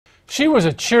She was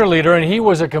a cheerleader and he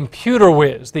was a computer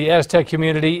whiz. The Aztec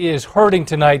community is hurting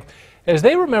tonight as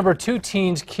they remember two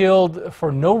teens killed for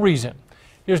no reason.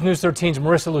 Here's News 13's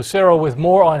Marissa Lucero with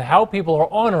more on how people are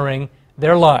honoring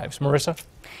their lives. Marissa?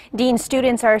 Dean,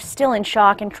 students are still in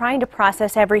shock and trying to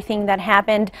process everything that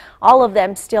happened, all of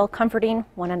them still comforting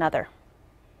one another.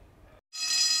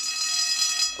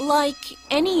 Like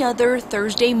any other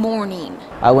Thursday morning,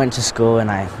 I went to school and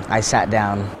I sat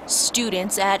down.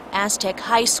 Students at Aztec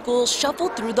High School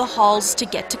shuffled through the halls to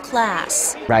get to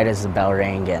class. Right as the bell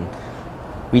rang, and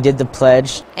we did the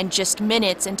pledge. And just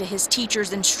minutes into his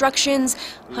teacher's instructions,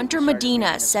 Hunter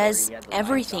Medina says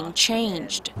everything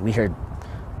changed. We heard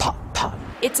pop, pop.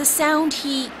 It's a sound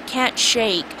he can't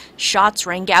shake. Shots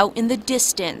rang out in the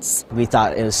distance. We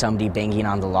thought it was somebody banging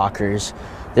on the lockers.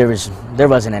 There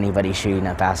wasn't anybody shooting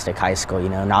up Aztec High School, you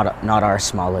know, not our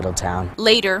small little town.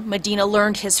 Later, Medina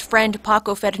learned his friend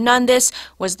Paco Fernandez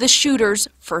was the shooter's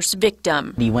first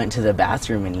victim. He went to the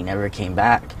bathroom and he never came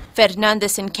back.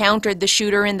 Fernandez encountered the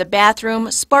shooter in the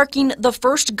bathroom, sparking the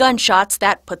first gunshots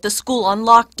that put the school on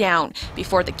lockdown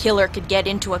before the killer could get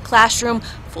into a classroom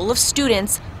full of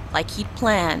students like he'd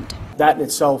planned. That in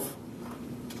itself,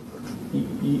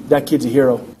 that kid's a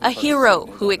hero. A hero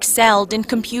who excelled in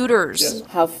computers. Yes.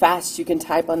 How fast you can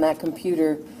type on that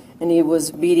computer, and he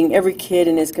was beating every kid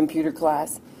in his computer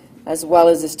class, as well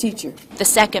as his teacher. The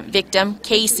second victim,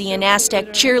 Casey, an Aztec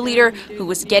cheerleader who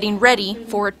was getting ready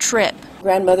for a trip.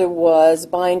 Grandmother was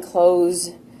buying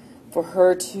clothes for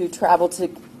her to travel to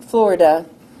Florida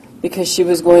because she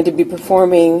was going to be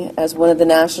performing as one of the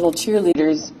national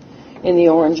cheerleaders in the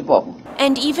Orange Bowl.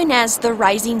 And even as the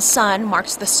rising sun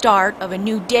marks the start of a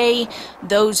new day,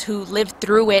 those who lived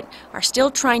through it are still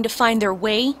trying to find their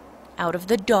way out of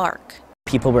the dark.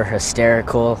 People were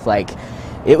hysterical, like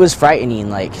it was frightening,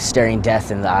 like staring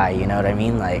death in the eye, you know what I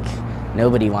mean? Like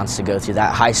nobody wants to go through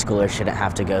that. High schooler shouldn't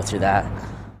have to go through that.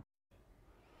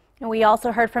 And we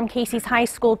also heard from Casey's high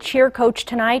school cheer coach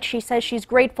tonight. She says she's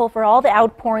grateful for all the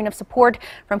outpouring of support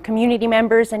from community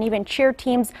members and even cheer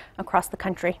teams across the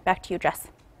country. Back to you, Jess.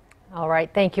 All right,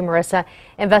 thank you, Marissa.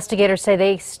 Investigators say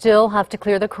they still have to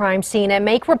clear the crime scene and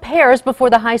make repairs before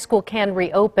the high school can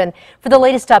reopen. For the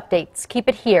latest updates, keep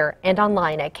it here and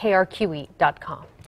online at krqe.com.